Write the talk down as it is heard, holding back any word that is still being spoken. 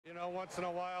know, once in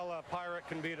a while, a pirate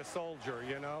can beat a soldier,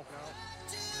 you know?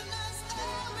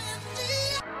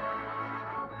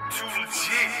 Too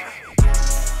legit.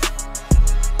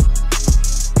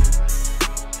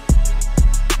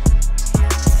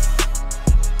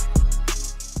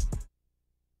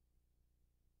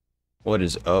 What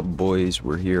is up, boys?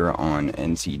 We're here on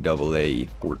NCAA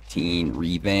 14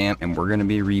 revamp, and we're going to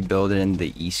be rebuilding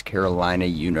the East Carolina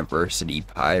University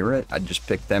Pirate. I just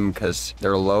picked them because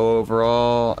they're low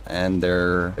overall, and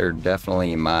they're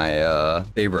definitely my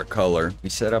favorite color. We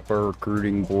set up our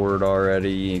recruiting board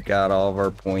already, got all of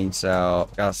our points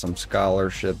out, got some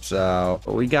scholarships out.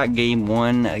 But we got game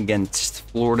one against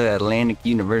Florida Atlantic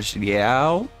University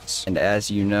out, and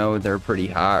as you know, they're pretty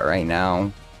hot right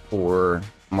now for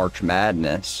March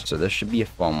Madness, so this should be a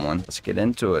fun one. Let's get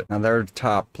into it. Now, their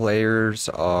top players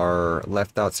are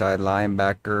left outside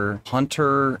linebacker,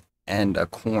 Hunter, and a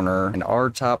corner. And our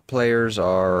top players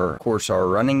are, of course, our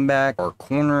running back, our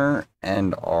corner,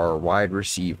 and our wide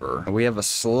receiver. We have a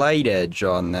slight edge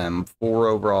on them. 4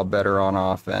 overall better on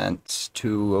offense,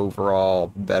 2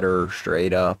 overall better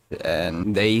straight up,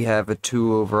 and they have a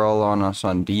 2 overall on us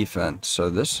on defense. So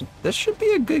this should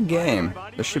be a good game.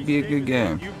 This should be a good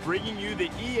game. Bringing you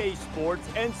the EA Sports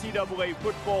NCAA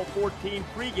Football 14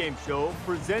 pregame show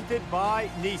presented by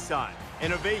Nissan.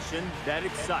 Innovation that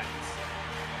excites.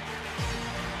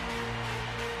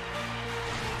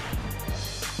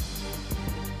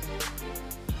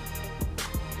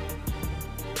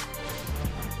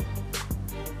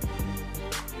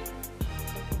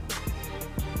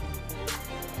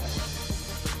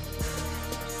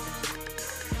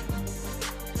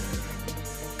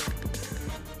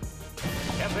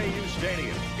 FAU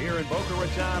Stadium here in Boca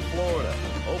Raton, Florida.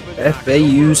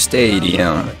 FAU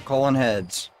Stadium. Calling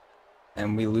heads.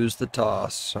 And we lose the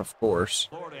toss, of course.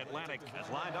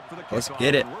 Let's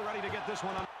get it.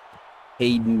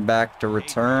 Hayden back to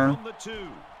return.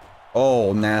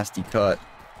 Oh, nasty cut.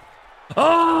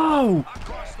 Oh!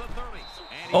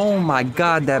 Oh my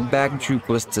god, that back juke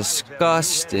was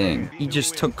disgusting. He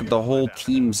just took the whole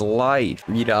team's life.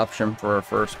 Read option for our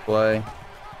first play.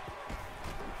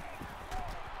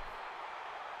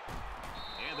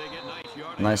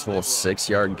 Nice little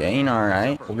 6-yard gain,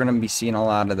 alright. We're going to be seeing a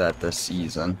lot of that this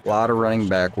season. A lot of running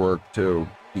back work, too.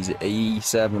 He's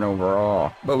 87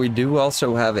 overall. But we do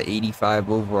also have an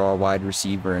 85 overall wide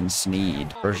receiver in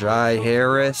Sneed. Rajai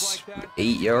Harris,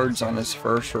 8 yards on his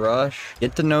first rush.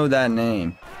 Get to know that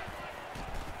name.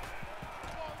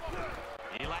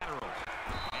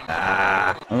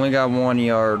 Only got 1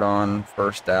 yard on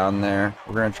first down there.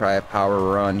 We're going to try a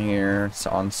power run here. It's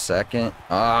on second.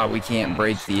 We can't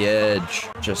break the edge.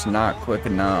 Just not quick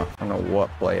enough. I don't know what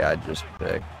play I just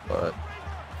picked, but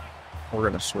we're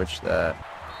going to switch that.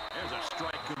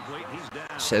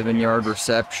 7-yard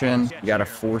reception. We got a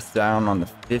 4th down on the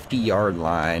 50-yard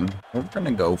line. We're going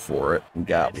to go for it. We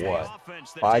got, what,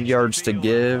 5 yards to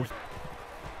give.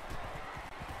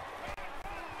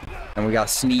 And we got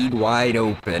Sneed wide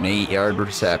open, 8-yard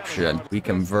reception. We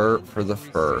convert for the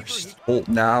first. Holt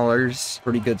Dollars,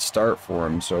 pretty good start for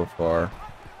him so far.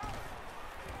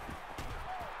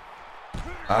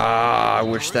 I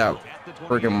wish that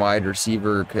freaking wide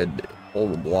receiver could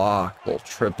hold a block. Little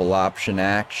triple option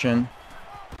action.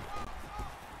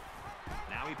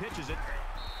 Now he pitches it.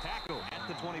 Tackle at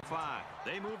the 25.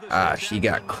 She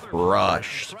got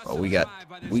crushed. But we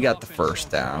got the first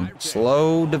down.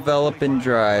 Slow developing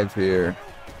drive here.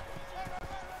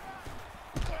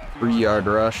 3-yard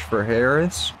rush for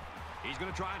Harris. He's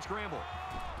going to try and scramble.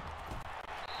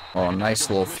 Oh, nice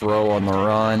little throw on the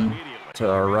run to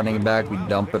our running back. We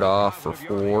dump it off for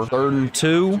 4. 3rd and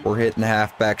 2. We're hitting the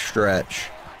halfback stretch.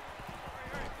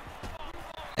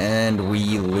 And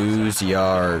we lose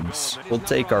yards. We'll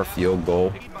take our field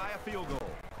goal.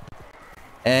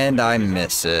 And I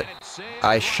miss it.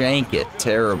 I shank it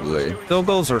terribly. Field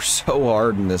goals are so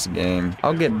hard in this game.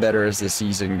 I'll get better as the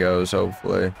season goes,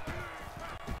 hopefully.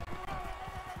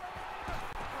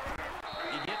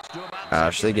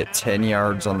 Gosh, they get 10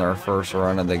 yards on their first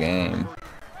run of the game.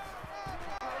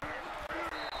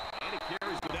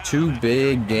 2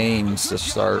 big gains to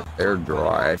start their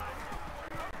drive.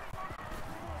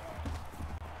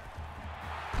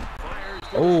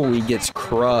 Oh, he gets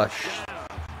crushed.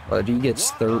 But he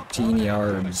gets 13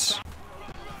 yards.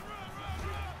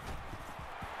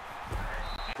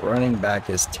 Running back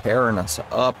is tearing us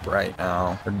up right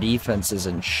now. Our defense is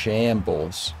in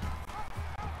shambles.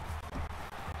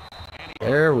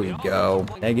 There we go.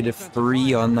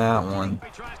 -3 on that one.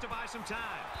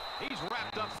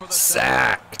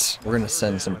 Sacked. We're going to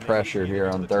send some pressure here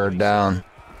on 3rd down.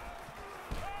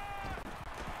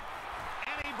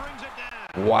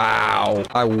 Wow,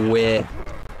 I whiffed.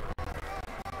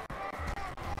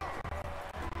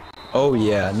 Oh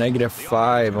yeah,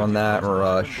 -5 on that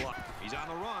rush.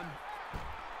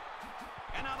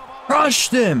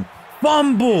 Crushed him!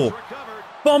 Fumble!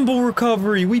 Fumble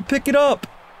recovery, we pick it up!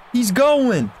 He's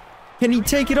going! Can he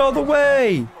take it all the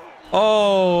way?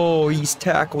 Oh, he's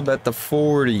tackled at the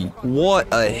 40. What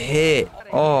a hit!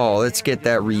 Oh, let's get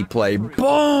that replay.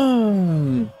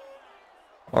 Boom!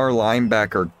 Our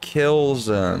linebacker kills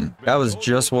him. That was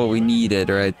just what we needed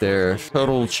right there.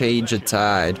 Total change of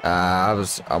tide. I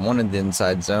wanted the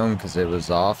inside zone because it was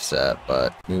offset,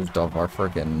 but moved off our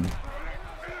freaking.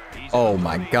 Oh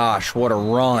my gosh, what a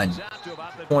run.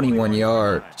 21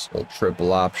 yards. Little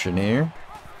triple option here.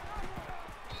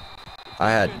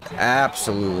 I had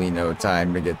absolutely no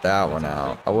time to get that one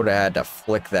out. I would have had to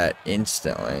flick that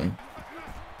instantly.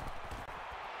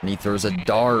 And he throws a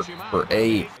dart for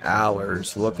 8.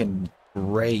 Allers looking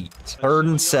great. 3rd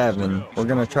and 7. We're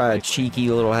going to try a cheeky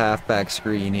little halfback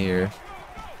screen here.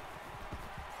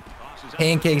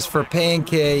 Pancakes for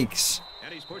pancakes.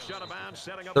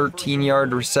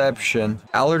 13-yard reception.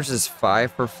 Allers is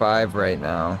 5 for 5 right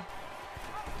now.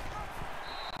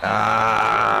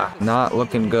 Not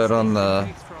looking good on the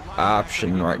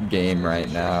option game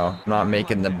right now. Not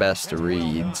making the best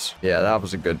reads. Yeah, that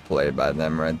was a good play by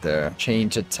them right there.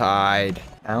 Change of tide.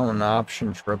 Out an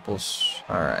option triples.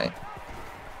 All right.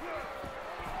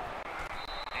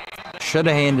 Should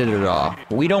have handed it off.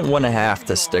 We don't want to have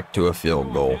to stick to a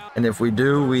field goal. And if we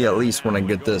do, we at least want to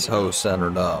get this hoe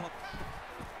centered up.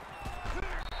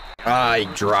 He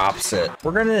drops it.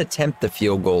 We're going to attempt the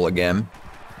field goal again.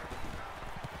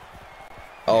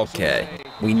 Okay,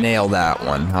 we nail that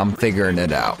one. I'm figuring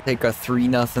it out. Take a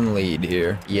 3-0 lead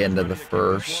here. The end of the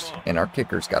first. And our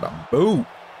kicker's got a boot.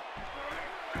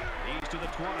 He's to the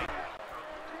 20.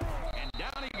 And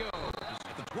down he goes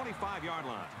at the 25-yard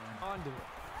line.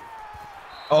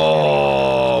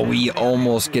 Oh, we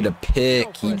almost get a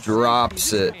pick. He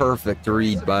drops it. Perfect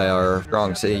read by our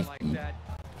strong safety.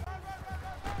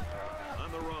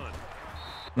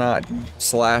 Not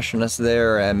slashing us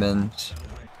there, Emmons.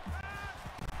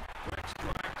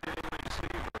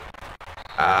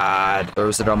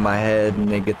 Throws it on my head and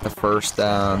they get the first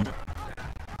down.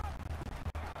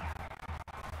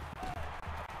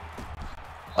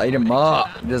 Light him up.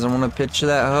 He doesn't want to pitch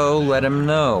that hoe. Let him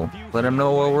know. Let him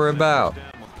know what we're about.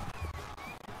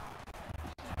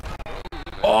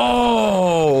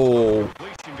 Oh!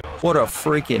 What a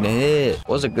freaking hit.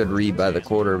 Was a good read by the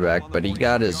quarterback, but he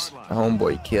got his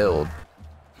homeboy killed.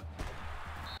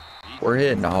 We're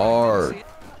hitting hard.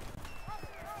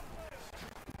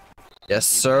 Yes,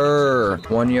 sir.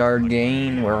 1-yard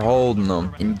gain. We're holding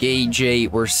them. Engage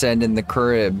 8. We're sending the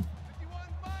crib.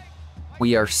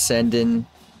 We are sending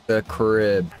the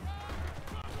crib.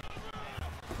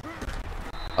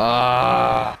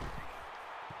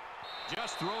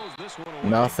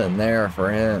 Nothing there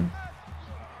for him.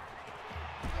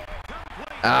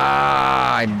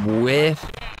 I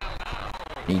whiffed.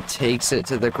 He takes it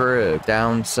to the crib.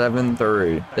 Down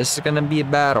 7-3. This is going to be a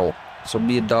battle. This will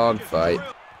be a dogfight.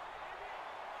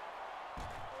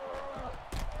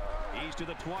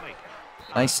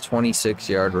 Nice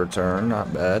 26-yard return,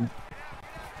 not bad.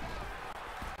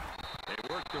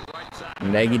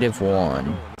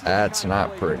 -1. That's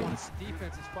not pretty.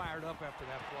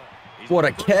 What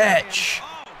a catch!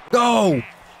 Go!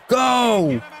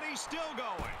 Go!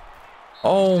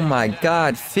 Oh my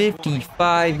God,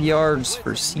 55 yards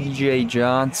for CJ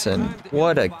Johnson.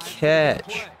 What a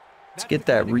catch. Let's get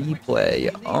that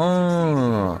replay.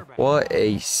 Oh, what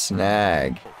a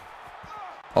snag.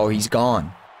 Oh, he's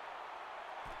gone.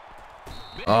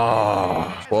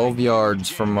 Oh, 12 yards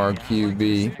from our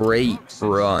QB. Great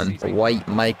run. White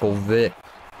Michael Vick.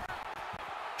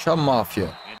 Shove him off you.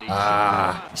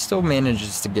 He still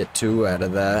manages to get 2 out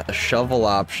of that. A shovel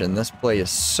option. This play is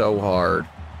so hard.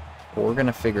 We're going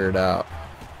to figure it out.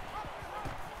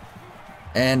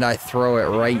 And I throw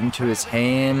it right into his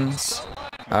hands.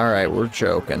 All right, we're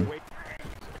choking.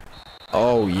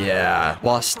 Oh, yeah.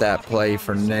 Lost that play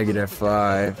for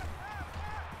 -5.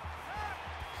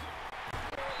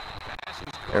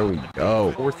 There we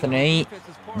go. 4th and 8.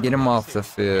 Get him off the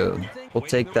field. We'll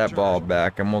take that ball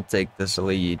back and we'll take this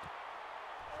lead.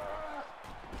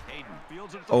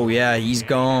 Oh, yeah, he's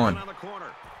gone.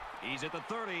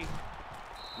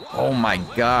 Oh, my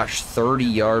gosh.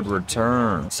 30-yard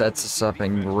return. Sets us up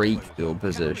in great field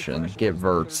position. Get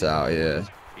Verts out, yeah.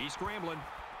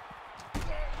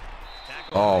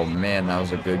 Oh, man, that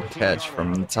was a good catch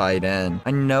from the tight end.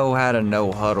 I know how to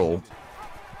no huddle.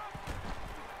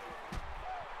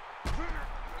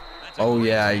 Oh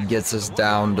yeah, he gets us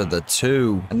down to the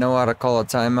 2. I know how to call a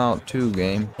timeout too,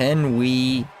 game. Can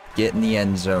we get in the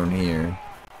end zone here?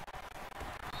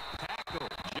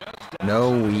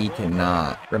 No, we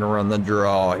cannot. We're gonna run the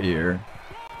draw here.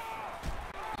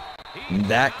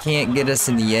 That can't get us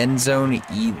in the end zone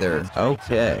either.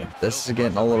 Okay, this is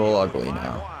getting a little ugly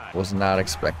now. Was not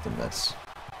expecting this.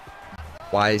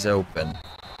 Wise open.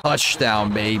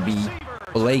 Touchdown, baby.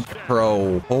 Blake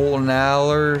Pro. Holden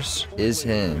Allers is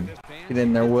him. Get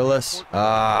in there, Willis.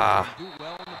 Ah.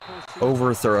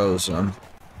 Overthrows him.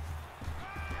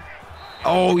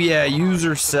 Oh, yeah.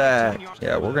 User sack.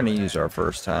 Yeah, we're going to use our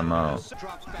first timeout.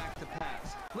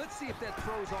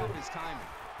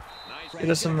 Get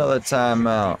us another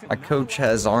timeout. My coach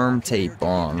has arm tape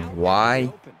on.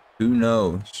 Why? Who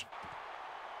knows?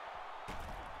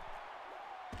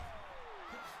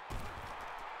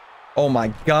 Oh my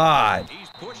God.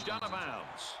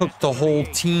 Took the whole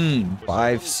team.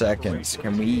 5 seconds.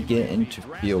 Can we get into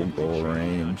field goal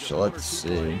range? Let's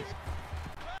see.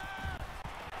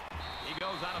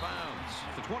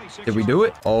 Did we do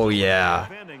it? Oh yeah.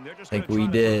 I think we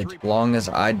did. As long as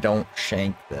I don't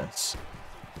shank this.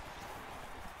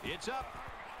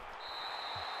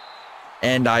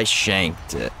 And I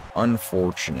shanked it.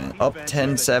 Unfortunate. Up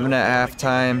 10-7 at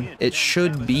halftime. It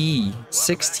should be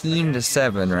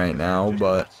 16-7 right now,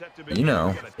 but you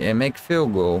know, yeah, make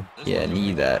field goal. Yeah,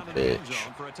 need that bitch.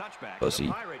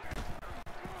 Pussy.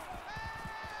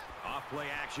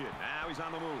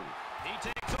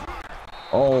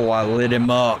 Oh, I lit him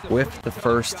up with the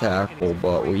first tackle,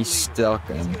 but we stuck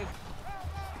him.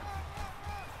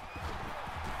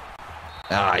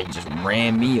 Ah, he just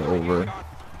ran me over.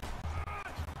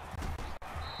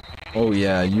 Oh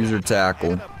yeah, user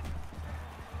tackle.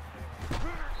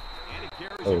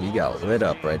 Oh, he got lit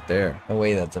up right there. No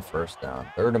way that's a first down.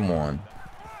 3rd and 1.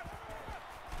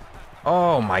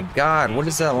 Oh my God, what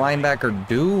is that linebacker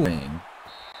doing?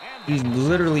 He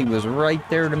literally was right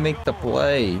there to make the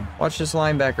play. Watch this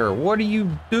linebacker. What are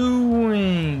you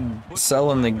doing?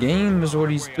 Selling the game is what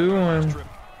he's doing.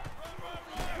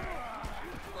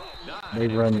 They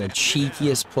run the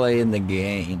cheekiest play in the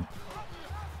game.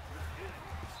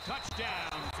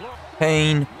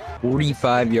 Payne,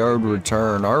 45-yard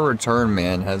return. Our return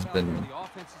man has been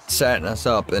setting us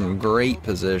up in great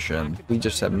position. We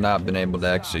just have not been able to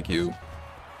execute.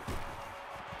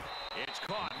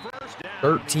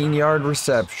 13-yard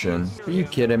reception. Are you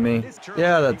kidding me?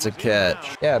 Yeah, that's a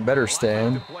catch. Yeah, better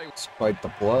stand. It's quite the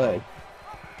play.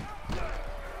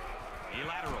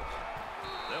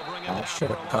 I should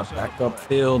have cut back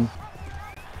upfield.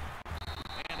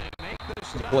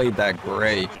 Played that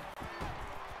great.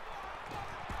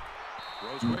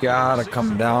 You gotta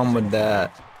come down with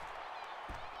that.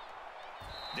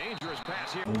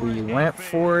 We went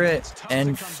for it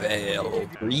and failed.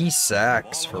 3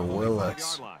 sacks for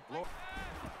Willis.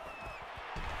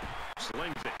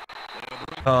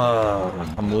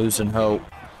 I'm losing hope.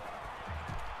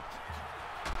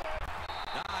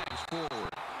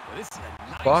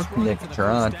 Fuck Nick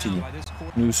Tronti,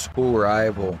 new school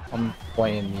rival. I'm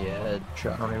playing the edge.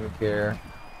 I don't even care.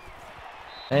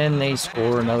 And they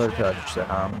score another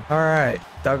touchdown. Alright,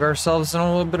 dug ourselves in a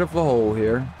little bit of a hole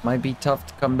here. Might be tough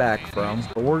to come back from,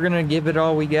 but we're gonna give it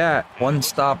all we got. 1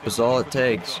 stop is all it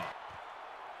takes.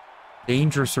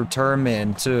 Dangerous return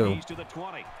man, too.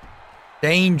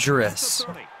 Dangerous.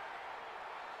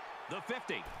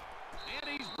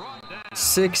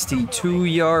 62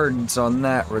 yards on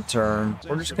that return.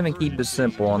 We're just gonna keep it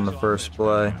simple on the first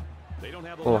play.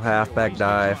 Little halfback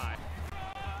dive.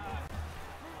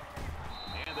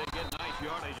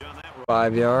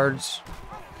 5 yards.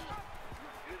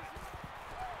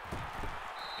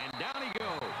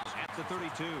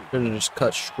 Should have just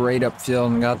cut straight upfield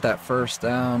and got that first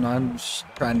down. I'm just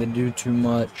trying to do too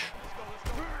much.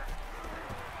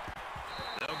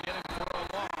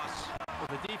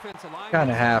 Kind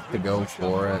of have to go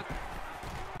for it.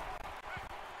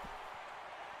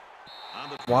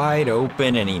 Wide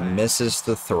open and he misses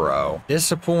the throw.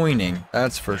 Disappointing,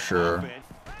 that's for sure.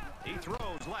 He throws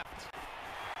left.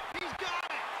 He's got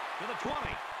it to the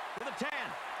 20, to the 10.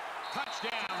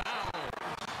 Touchdown.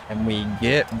 And we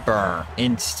get burnt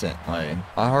instantly.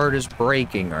 My heart is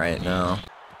breaking right now.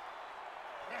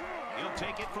 He'll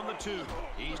take it from the 2.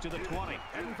 He's to the 20,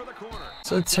 heading for the corner.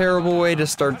 It's a terrible way to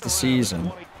start the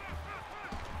season.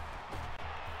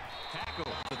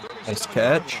 Nice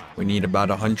catch. We need about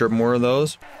 100 more of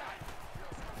those.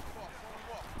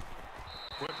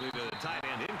 Quickly to the tight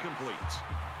end, incomplete.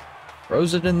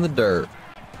 Throws it in the dirt.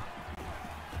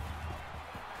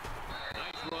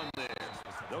 Nice run there.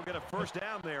 They'll get a first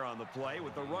down there on the play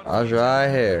with the run. Ajay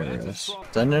Harris.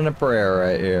 Sending a prayer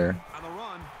right here.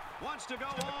 Wants to go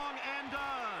long and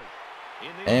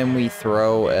does. And we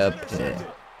throw a pick.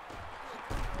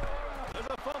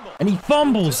 And he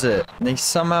fumbles it. And they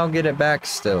somehow get it back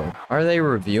still. Are they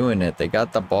reviewing it? They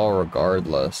got the ball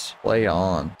regardless. Play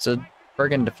on. It's a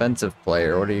friggin' defensive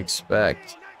player. What do you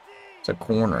expect? It's a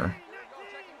corner.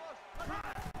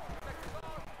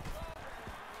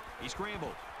 He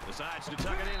scrambled. Decides to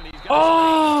tuck it in, and he's got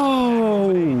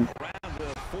Oh!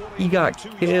 He got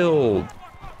killed.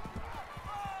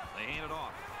 They hand it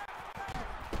off.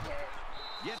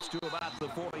 Gets to about the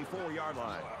 44-yard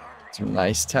line. Some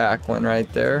nice tackling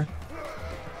right there.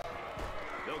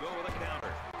 They'll go with a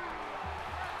counter.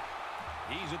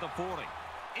 He's at the 40.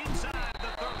 Inside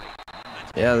the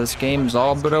 30. Yeah, this game's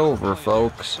all but over,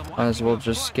 folks. Might as well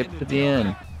just skip to the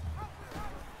end.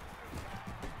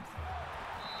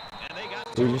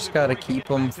 We just gotta keep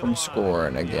them from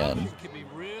scoring again.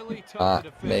 Not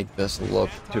make this look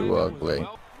too ugly.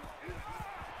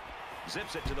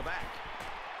 Zips it to the back.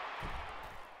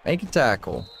 Make a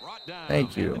tackle.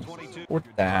 Thank you.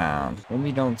 Fourth down.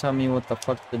 Maybe don't tell me what the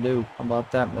fuck to do. How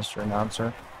about that, Mr.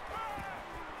 Announcer?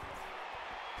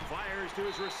 Fires to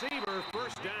his receiver.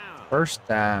 First down. First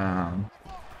down.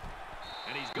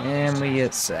 And we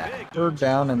get sacked. Third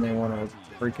down, and they want to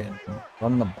freaking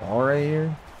run the ball right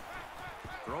here.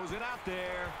 Throws it out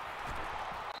there.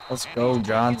 Let's go,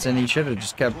 Johnson. He should have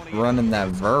just kept running that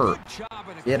vert.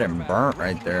 Get him burnt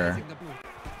right there.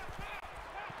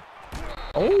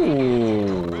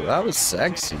 Oh, that was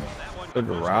sexy. Good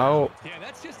route.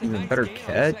 Even better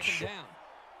catch.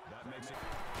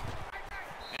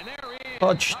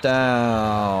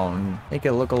 Touchdown. Make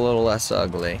it look a little less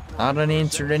ugly. Not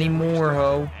unanswered anymore,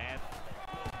 ho.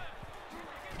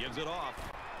 Gives it off.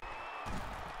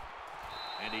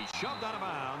 And he's shoved out of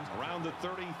bounds around the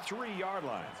 33-yard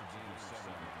line.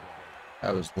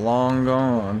 That was long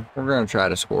gone. We're going to try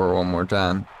to score one more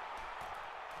time.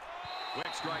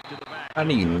 Quick strike to the back. How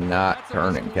do you not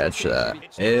turn and catch that?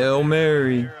 Hail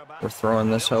Mary. We're throwing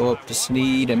this hoe up to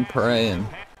Snead and praying.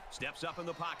 Steps up in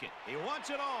the pocket. He wants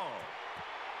it all.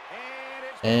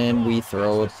 And we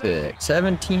throw a pick.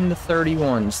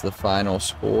 17-31 is the final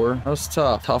score. That was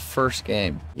tough. Tough first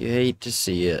game. You hate to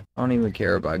see it. I don't even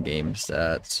care about game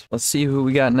stats. Let's see who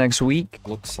we got next week.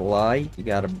 Looks like we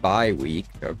got a bye week.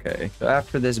 Okay. So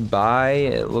after this bye,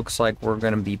 it looks like we're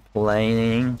going to be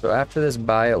playing. So after this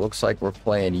bye, it looks like we're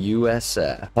playing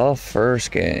USF. Tough first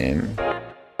game.